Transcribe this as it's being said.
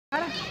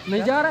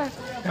नहीं जा रहा है,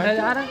 घर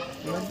जा रहा है।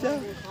 मत जा।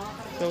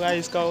 तो गाइस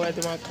इसका हो गया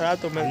दिमाग खराब।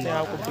 तो मिलते हैं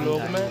आपको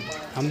ब्लॉग में।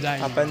 हम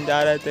जाएंगे। अपन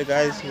जा रहे थे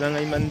गाइस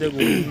रंगाई मंदिर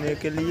घूमने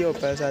के लिए और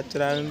पैसा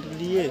चढ़ाने के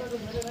लिए।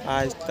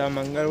 आज था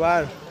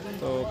मंगलवार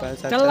तो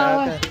पैसा चढ़ा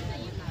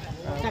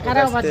कर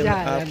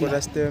आपको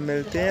रास्ते में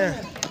मिलते हैं।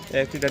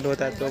 एक्सीडेंट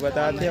होता है तो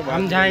बताते हैं।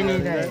 हम जा ही नहीं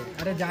रहे,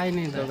 अरे जा ही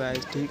नहीं रहे। तो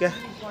गाइस ठीक है।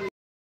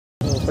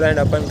 तो फ्रेंड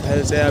अपन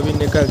घर से अभी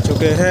निकल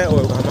चुके हैं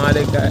और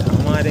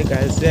हमारे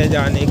घर से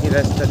जाने की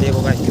रास्ता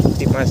देखो गाइस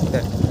कितनी मस्त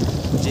है।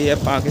 जी है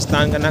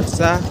पाकिस्तान का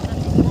नक्शा।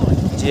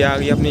 जी आ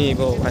गई अपनी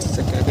वो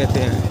क्या कहते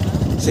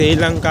हैं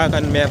श्रीलंका का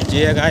मैप जी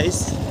है गाइस।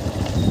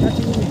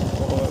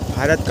 और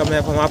भारत का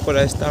मैप हम आपको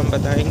रास्ता हम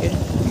बताएंगे।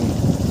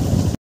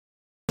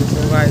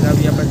 तो गाइस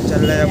अभी अपन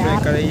चल रहे हैं अपने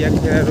करैया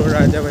खेड़ा रोड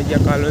राजा भैया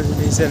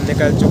कॉलोनी से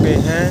निकल चुके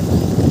हैं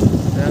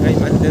रंगाई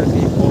मंदिर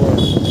की ओर।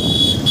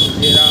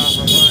 मेरा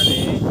हमारे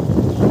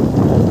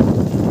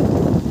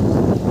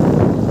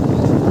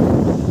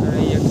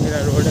करैया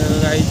खेड़ा रोड है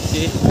गाइस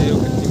जी,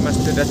 कितनी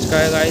मस्त रचका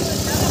है गाइस।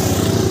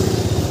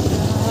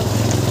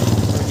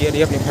 ये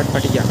रही अपनी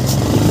फटफटिया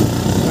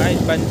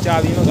गाइस।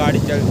 पंचाबी में गाड़ी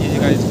चलती है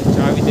गाइस।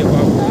 चाबी देखो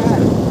आप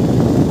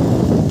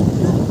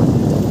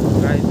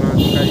गाइस।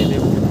 बाकी का ये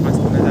देखो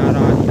मस्त नज़ारा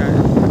आ रहा है।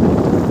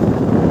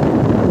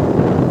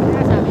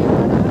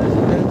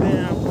 मिलते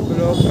हैं आपको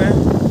ब्लॉग में,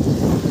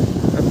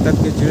 तब तक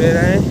के जुड़े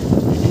रहें।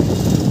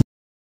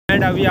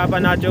 अभी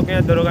अपन आ चुके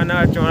हैं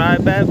दुर्गानगर चौराहे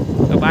पे।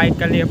 तो बाइक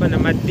कर लिए अपन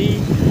मत दी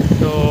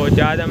तो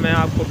ज़्यादा मैं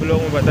आपको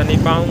ब्लॉग में बता नहीं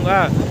पाऊँगा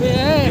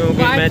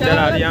क्योंकि मैं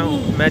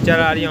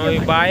चला रही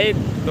हूँ बाइक।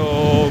 तो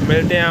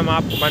मिलते हैं हम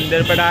आपको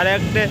मंदिर पर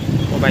डायरेक्ट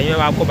और वहीं मैं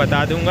आपको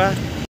बता दूंगा।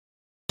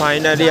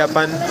 फाइनली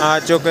अपन आ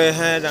चुके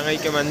हैं रंगाई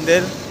के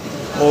मंदिर।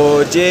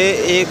 और ये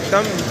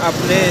एकदम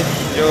अपने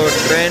जो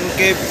ट्रेन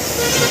के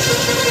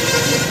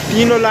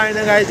तीनों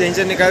लाइनें गाइस यहीं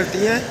से निकलती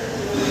हैं।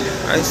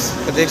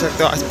 तो देख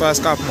सकते हो आसपास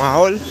का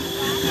माहौल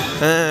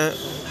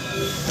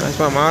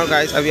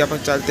गाइस। अभी अपन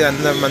चलते हैं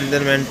अंदर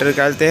मंदिर में एंटर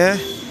करते हैं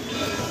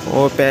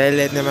और पहले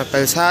लेते हैं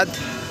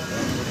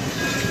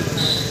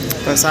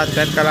प्रसाद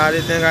पैक करा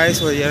देते हैं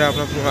गाइस। और ये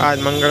अपना आज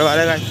मंगलवार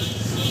है गाइस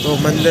तो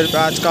मंदिर पे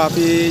आज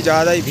काफ़ी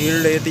ज़्यादा ही भीड़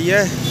रहती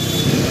है।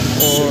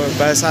 और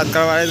प्रसाद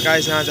करवा रहे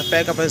गाइस यहाँ से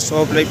पैक। अपन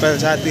शॉप रही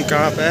प्रसाद की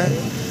कहाँ पे है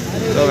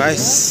तो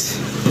गाइस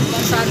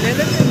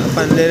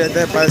अपन ले लेते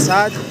हैं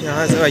प्रसाद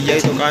यहाँ से भैया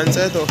की दुकान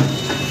से। तो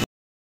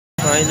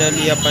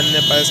फाइनली अपन ने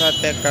प्रसाद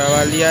पैक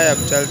करवा लिया है। अब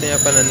चलते हैं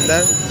अपन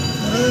अंदर।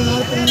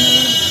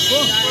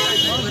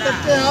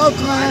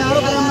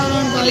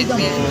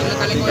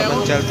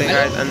 अपन चलते हैं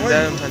गाइस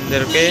अंदर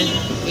मंदिर के।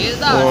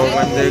 और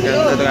मंदिर के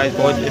अंदर तो गाइस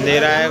बहुत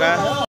अंधेरा आएगा।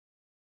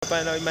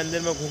 अपन अभी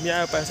मंदिर में घूम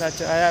आया, प्रसाद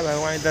चढ़ाया,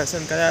 भगवान के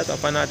दर्शन कराया। तो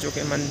अपन आ चुके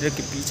हैं मंदिर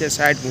के पीछे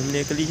साइड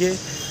घूमने के लिए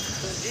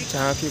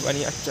जहाँ की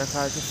बनी अच्छा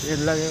खासे पेड़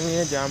लगे हुए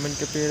हैं, जामुन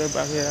के पेड़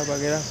वगैरह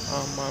वगैरह,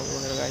 आम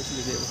वगैरह गाइस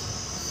ये देखो।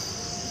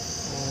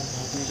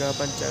 बाकी का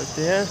अपन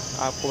चलते हैं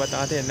आपको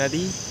बताते हैं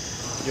नदी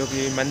जो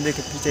कि मंदिर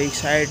के पीछे एक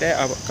साइड है।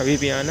 अब कभी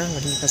भी आना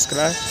वहीं फर्स्ट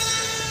क्लास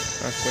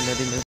आपको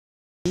नदी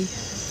मिलती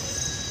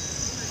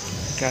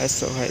गैस।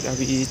 तो है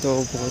अभी तो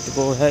बहुत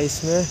वो है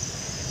इसमें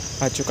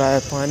आ चुका है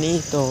पानी।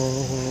 तो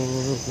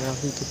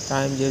काफ़ी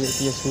टाइम ले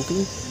लेती है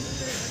सूखी।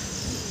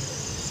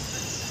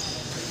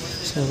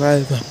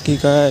 बाकी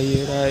का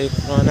ये रहा एक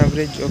पुराना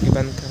ब्रिज जो कि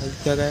बंद कर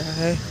दिया गया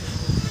है।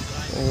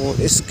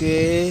 और इसके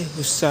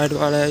उस साइड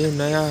वाला है जो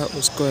नया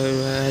उसको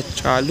है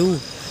चालू।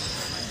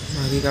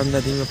 बाकी का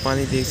नदी में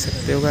पानी देख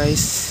सकते हो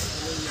गाइस।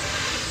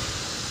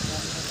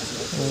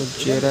 और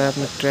ये रहा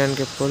अपने ट्रेन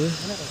के पुल।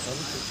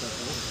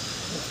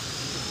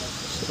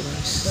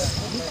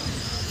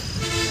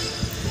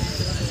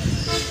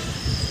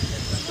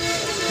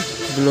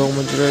 ब्लॉग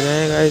में जुड़े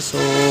रहें गाइस।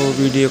 और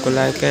वीडियो को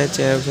लाइक करें,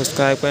 चैनल को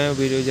सब्सक्राइब करें,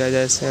 वीडियो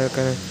ज़्यादा शेयर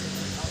करें।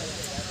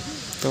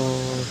 तो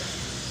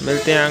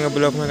मिलते हैं आगे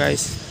ब्लॉग में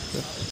गाइस।